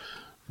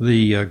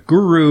the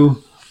guru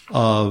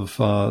of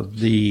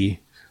the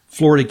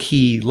Florida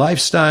Key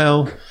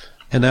lifestyle,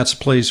 and that's a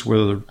place where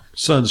the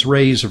sun's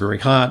rays are very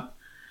hot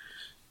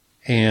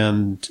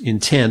and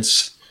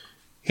intense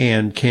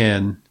and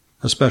can,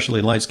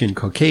 especially light-skinned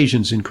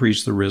Caucasians,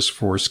 increase the risk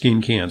for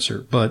skin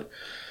cancer. But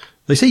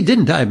they say he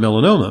didn't die of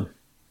melanoma.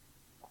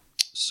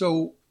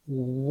 So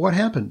what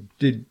happened?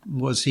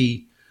 Was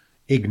he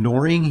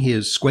ignoring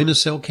his squamous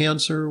cell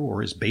cancer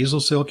or his basal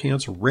cell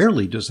cancer?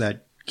 Rarely does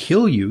that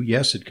kill you.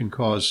 Yes, it can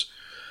cause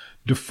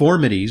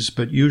deformities,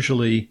 but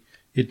usually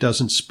it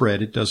doesn't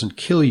spread. It doesn't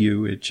kill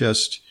you. It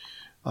just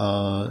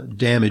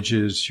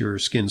damages your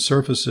skin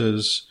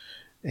surfaces,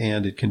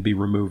 and it can be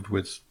removed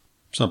with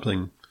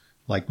something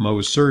like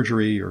Mohs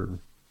surgery or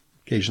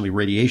occasionally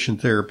radiation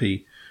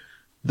therapy.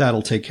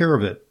 That'll take care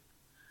of it.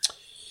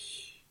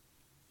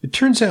 It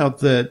turns out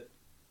that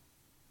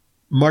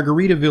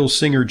Margaritaville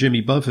singer Jimmy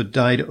Buffett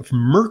died of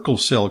Merkel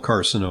cell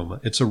carcinoma.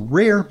 It's a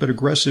rare but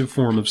aggressive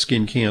form of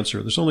skin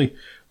cancer. There's only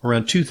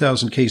around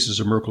 2,000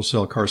 cases of Merkel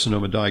cell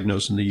carcinoma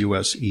diagnosed in the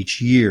U.S.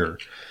 each year.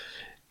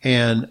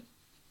 And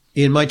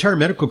in my entire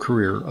medical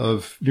career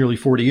of nearly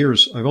 40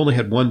 years, I've only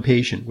had one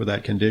patient with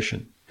that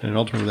condition. And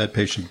ultimately that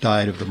patient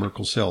died of the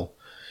Merkel cell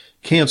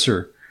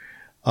cancer.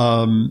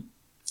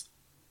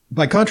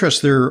 By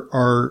contrast, there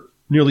are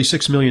nearly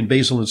 6 million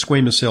basal and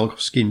squamous cell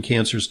skin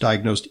cancers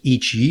diagnosed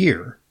each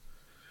year,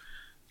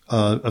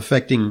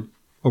 affecting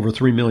over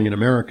 3 million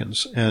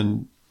Americans.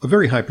 And a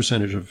very high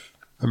percentage of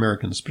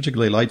Americans,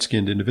 particularly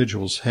light-skinned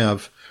individuals,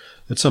 have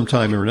at some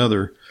time or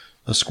another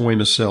a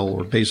squamous cell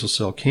or basal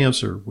cell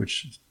cancer,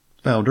 which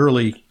found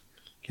early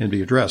can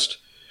be addressed.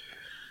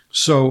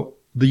 So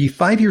the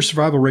 5-year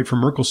survival rate for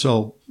Merkel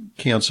cell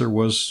cancer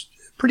was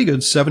pretty good,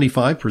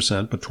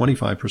 75%, but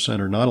 25%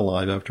 are not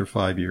alive after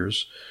 5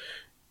 years.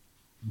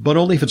 But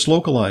only if it's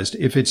localized.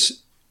 If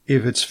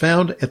it's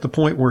found at the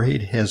point where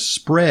it has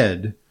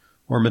spread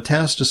or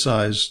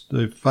metastasized,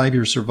 the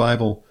 5-year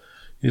survival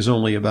is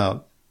only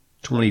about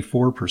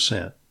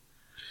 24%.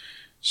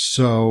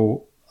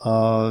 So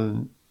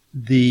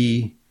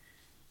the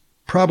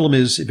problem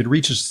is if it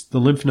reaches the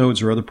lymph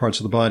nodes or other parts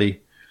of the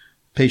body,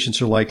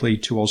 patients are likely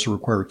to also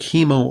require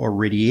chemo or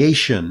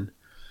radiation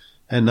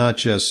and not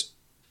just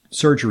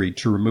surgery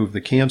to remove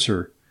the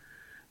cancer.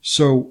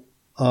 So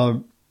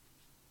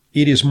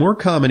it is more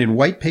common in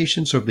white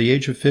patients over the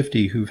age of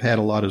 50 who've had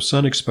a lot of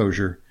sun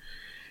exposure.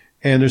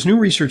 And there's new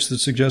research that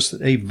suggests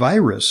that a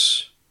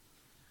virus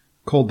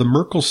called the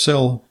Merkel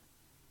cell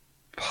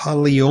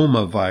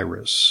polyoma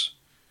virus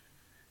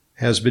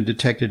has been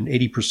detected in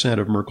 80%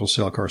 of Merkel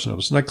cell carcinoma.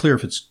 It's not clear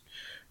if it's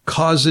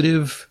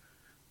causative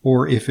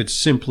or if it's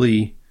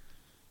simply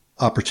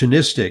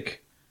opportunistic.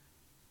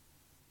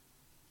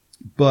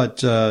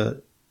 But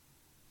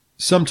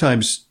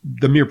sometimes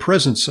the mere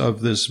presence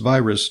of this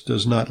virus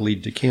does not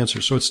lead to cancer.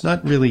 So it's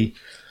not really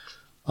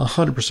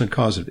 100%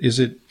 causative. Is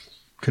it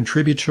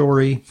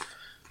contributory?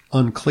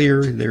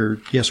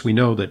 Unclear. Yes, we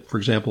know that, for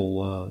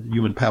example,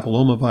 human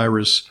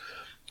papillomavirus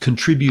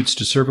contributes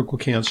to cervical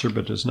cancer,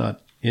 but does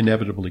not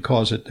inevitably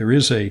cause it. There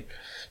is a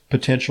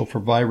potential for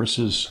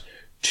viruses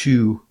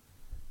to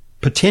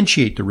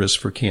potentiate the risk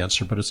for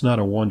cancer, but it's not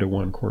a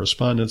one-to-one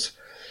correspondence.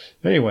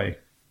 Anyway,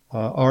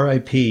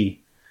 R.I.P.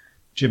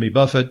 Jimmy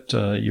Buffett.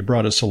 You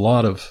brought us a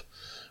lot of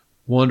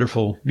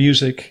wonderful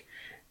music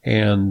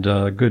and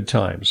good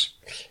times.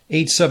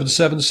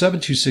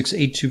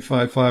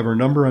 877-726-8255, our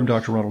number. I'm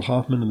Dr. Ronald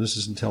Hoffman, and this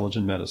is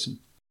Intelligent Medicine.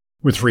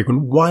 With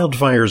frequent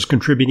wildfires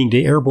contributing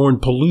to airborne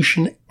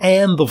pollution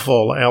and the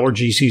fall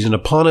allergy season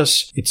upon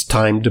us, it's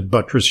time to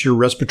buttress your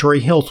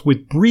respiratory health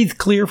with Breathe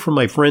Clear from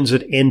my friends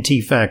at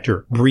NT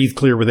Factor. Breathe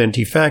Clear with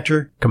NT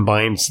Factor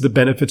combines the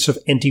benefits of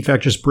NT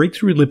Factor's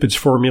breakthrough lipids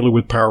formula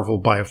with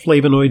powerful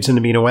bioflavonoids and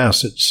amino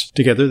acids.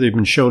 Together, they've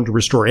been shown to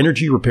restore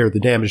energy, repair the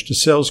damage to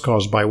cells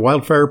caused by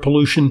wildfire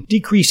pollution,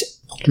 decrease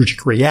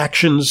allergic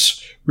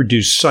reactions,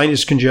 reduce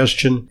sinus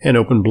congestion, and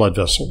open blood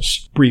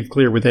vessels. Breathe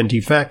Clear with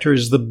NT Factor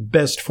is the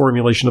best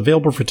formulation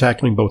available for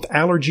tackling both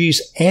allergies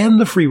and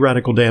the free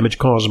radical damage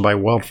caused by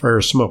wildfire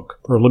smoke.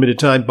 For a limited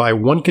time, buy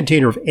 1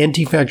 container of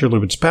NT Factor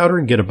Lipids Powder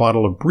and get a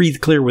bottle of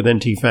Breathe Clear with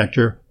NT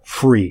Factor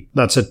free.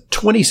 That's a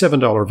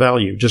 $27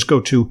 value. Just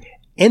go to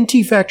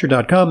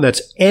ntfactor.com.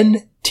 That's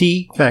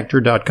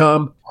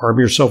ntfactor.com. Arm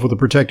yourself with the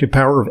protective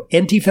power of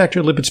NT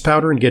Factor Lipids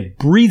Powder and get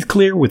Breathe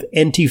Clear with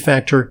NT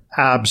Factor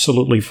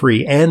absolutely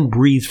free, and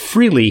breathe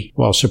freely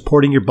while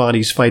supporting your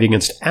body's fight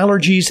against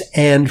allergies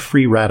and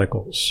free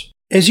radicals.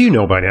 As you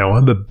know by now,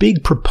 I'm a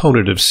big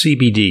proponent of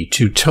CBD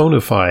to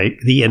tonify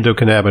the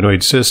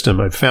endocannabinoid system.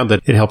 I've found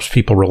that it helps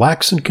people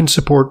relax and can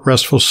support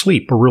restful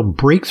sleep, a real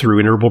breakthrough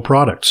in herbal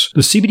products.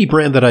 The CBD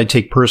brand that I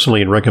take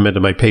personally and recommend to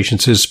my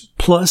patients is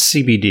Plus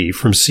CBD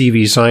from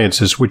CV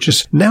Sciences, which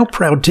is now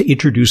proud to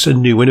introduce a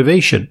new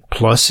innovation,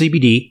 Plus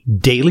CBD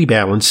Daily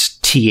Balance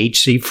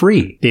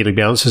THC-free. Daily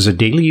Balance is a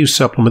daily use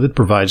supplement that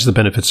provides the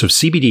benefits of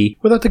CBD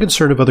without the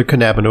concern of other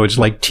cannabinoids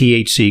like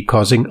THC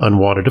causing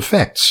unwanted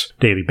effects.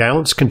 Daily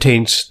Balance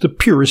contains the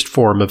purest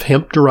form of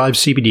hemp-derived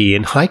CBD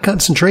in high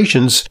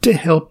concentrations to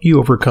help you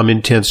overcome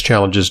intense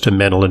challenges to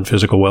mental and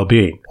physical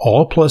well-being.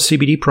 All Plus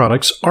CBD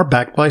products are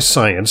backed by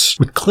science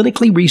with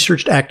clinically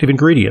researched active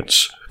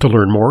ingredients. To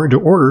learn more and to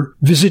order,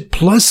 visit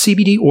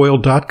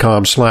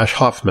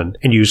pluscbdoil.com/Hoffman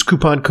and use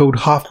coupon code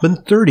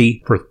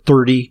Hoffman30 for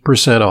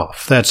 30%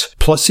 off. That's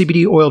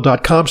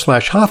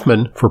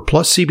pluscbdoil.com/Hoffman for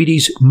Plus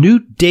CBD's new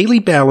Daily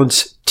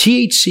Balance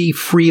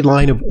THC-free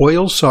line of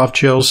oils, soft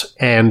gels,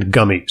 and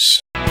gummies.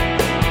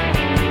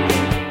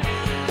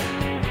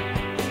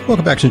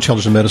 Welcome back to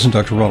Intelligent Medicine.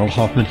 Dr. Ronald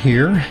Hoffman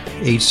here.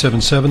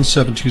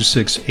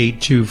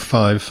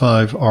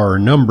 877-726-8255, our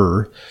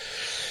number.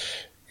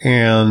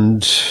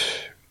 And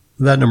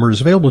that number is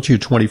available to you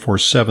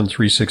 24/7,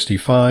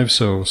 365.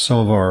 So some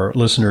of our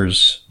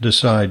listeners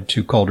decide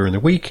to call during the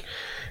week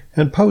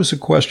and pose a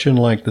question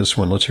like this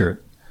one. Let's hear it.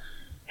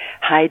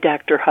 Hi,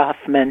 Dr.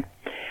 Hoffman.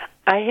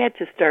 I had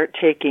to start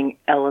taking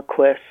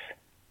Eliquis,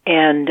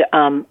 and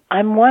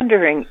I'm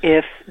wondering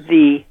if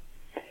the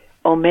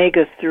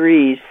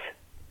omega-3s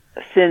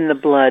thin the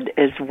blood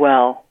as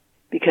well,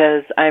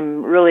 because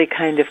I'm really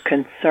kind of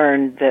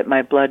concerned that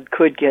my blood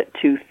could get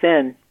too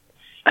thin.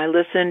 I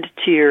listened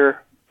to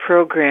your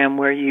program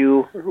where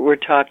you were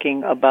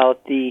talking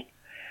about the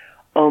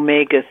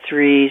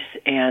omega-3s,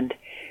 and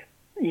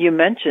you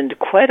mentioned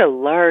quite a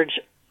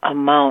large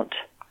amount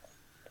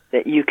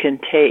that you can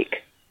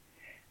take.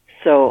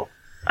 So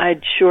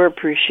I'd sure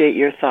appreciate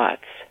your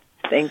thoughts.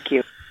 Thank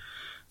you.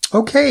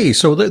 Okay,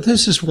 so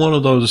this is one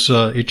of those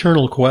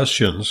eternal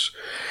questions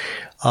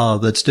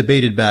that's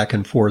debated back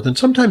and forth. And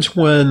sometimes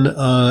when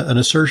an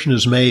assertion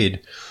is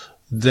made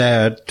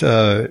that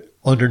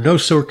under no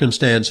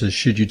circumstances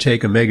should you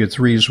take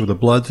omega-3s with a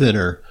blood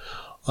thinner,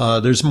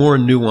 there's more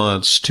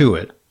nuance to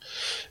it.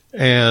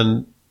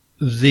 And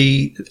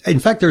in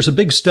fact, there's a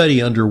big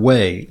study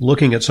underway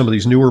looking at some of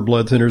these newer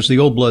blood thinners. The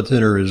old blood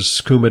thinner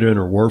is Coumadin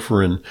or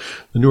warfarin.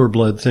 The newer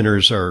blood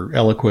thinners are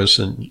Eliquis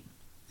and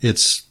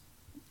its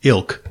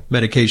ilk,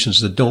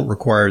 medications that don't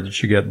require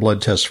that you get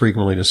blood tests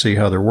frequently to see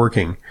how they're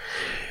working.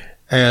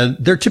 And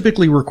they're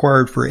typically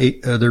required for,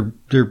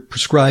 they're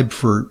prescribed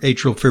for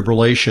atrial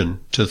fibrillation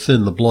to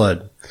thin the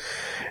blood.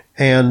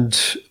 And,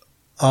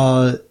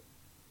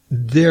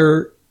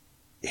 there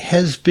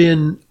has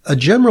been a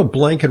general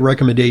blanket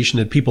recommendation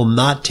that people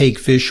not take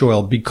fish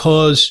oil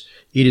because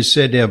it is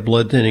said to have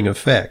blood thinning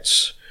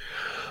effects.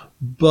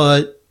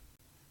 But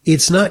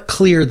it's not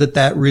clear that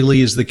that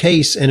really is the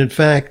case. And in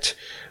fact,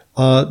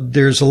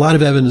 there's a lot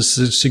of evidence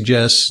that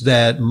suggests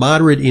that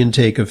moderate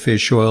intake of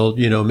fish oil,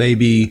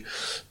 maybe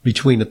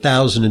between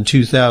 1,000 and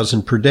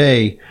 2,000 per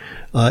day,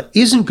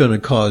 isn't going to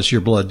cause your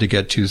blood to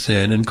get too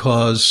thin and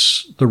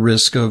cause the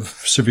risk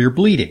of severe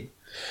bleeding.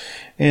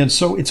 And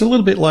so it's a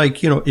little bit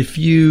like, if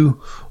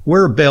you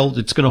wear a belt,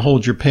 it's going to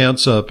hold your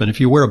pants up. And if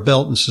you wear a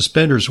belt and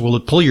suspenders, will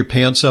it pull your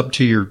pants up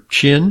to your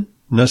chin?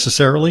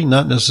 Necessarily?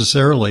 Not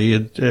necessarily.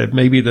 It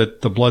may be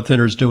that the blood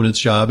thinner is doing its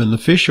job and the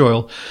fish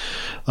oil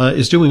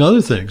is doing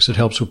other things. It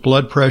helps with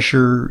blood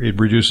pressure. It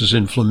reduces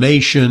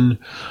inflammation.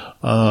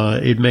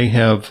 It may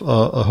have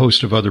a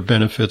host of other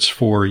benefits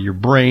for your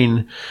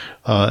brain,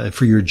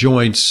 for your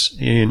joints,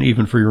 and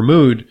even for your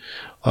mood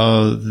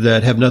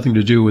that have nothing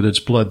to do with its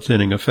blood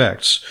thinning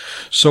effects.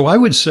 So I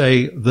would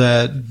say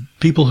that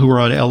people who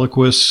are on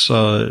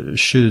Eliquis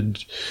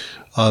should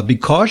be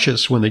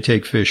cautious when they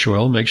take fish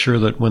oil. Make sure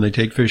that when they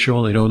take fish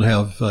oil, they don't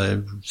have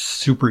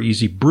super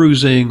easy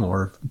bruising,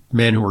 or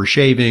men who are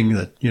shaving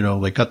that,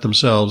 they cut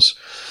themselves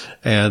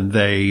and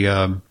they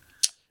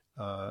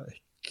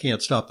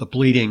can't stop the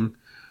bleeding,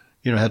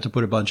 have to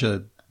put a bunch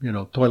of,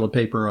 toilet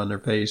paper on their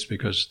face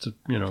because,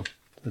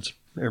 it's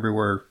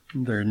everywhere.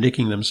 They're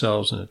nicking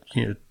themselves and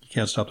it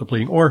can't stop the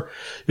bleeding. Or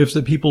if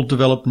the people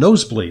develop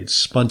nosebleeds,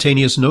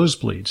 spontaneous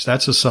nosebleeds,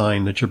 that's a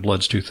sign that your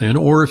blood's too thin.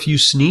 Or if you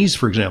sneeze,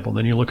 for example,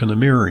 then you look in the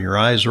mirror, your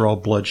eyes are all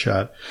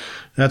bloodshot.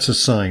 That's a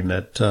sign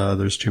that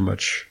there's too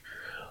much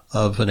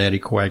of an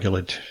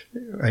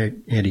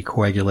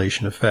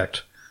anticoagulation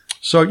effect.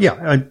 So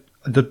yeah,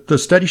 the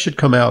study should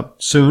come out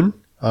soon.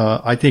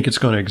 I think it's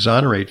going to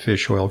exonerate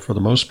fish oil for the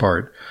most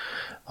part,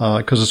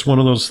 because it's one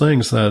of those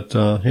things that,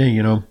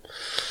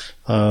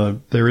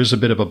 there is a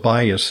bit of a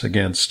bias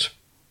against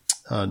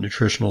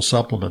nutritional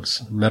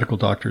supplements. Medical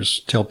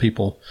doctors tell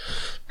people,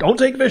 don't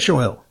take fish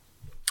oil,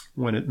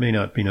 when it may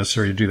not be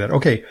necessary to do that.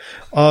 Okay.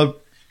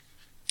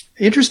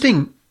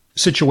 Interesting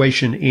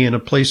situation in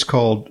a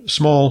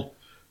small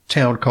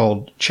town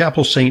called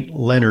Chapel St.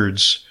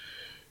 Leonard's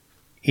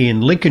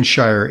in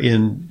Lincolnshire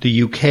in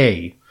the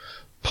UK.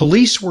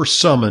 Police were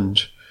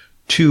summoned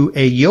to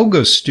a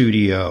yoga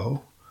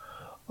studio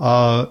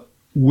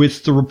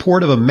with the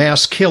report of a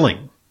mass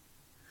killing.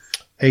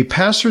 A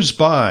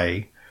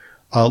passersby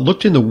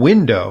looked in the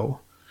window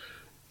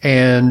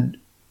and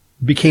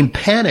became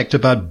panicked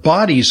about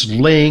bodies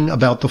laying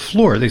about the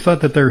floor. They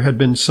thought that there had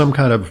been some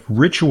kind of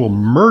ritual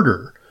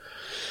murder.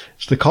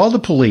 So they called the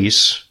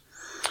police,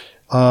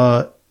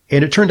 and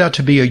it turned out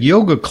to be a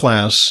yoga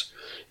class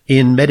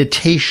in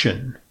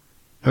meditation.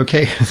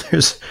 Okay,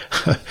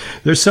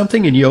 there's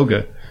something in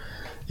yoga.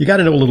 You got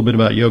to know a little bit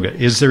about yoga.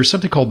 Is there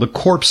something called the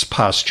corpse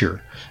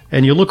posture,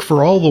 and you look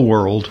for all the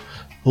world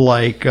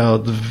like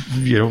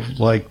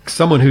like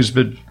someone who's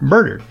been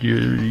murdered.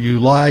 You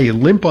lie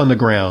limp on the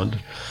ground,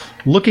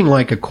 looking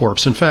like a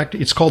corpse. In fact,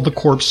 it's called the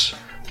corpse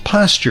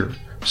posture,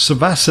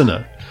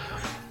 savasana.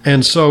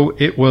 And so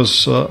it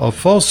was a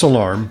false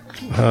alarm.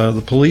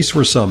 The police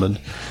were summoned,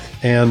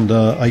 and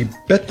I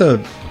bet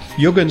the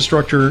yoga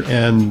instructor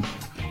and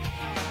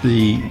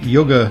the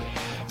yoga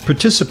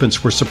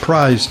participants were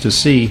surprised to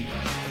see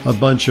a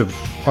bunch of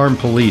armed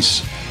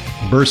police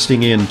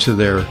bursting into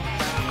their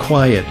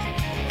quiet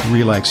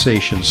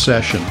relaxation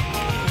session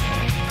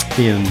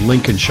in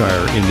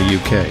Lincolnshire in the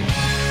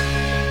UK.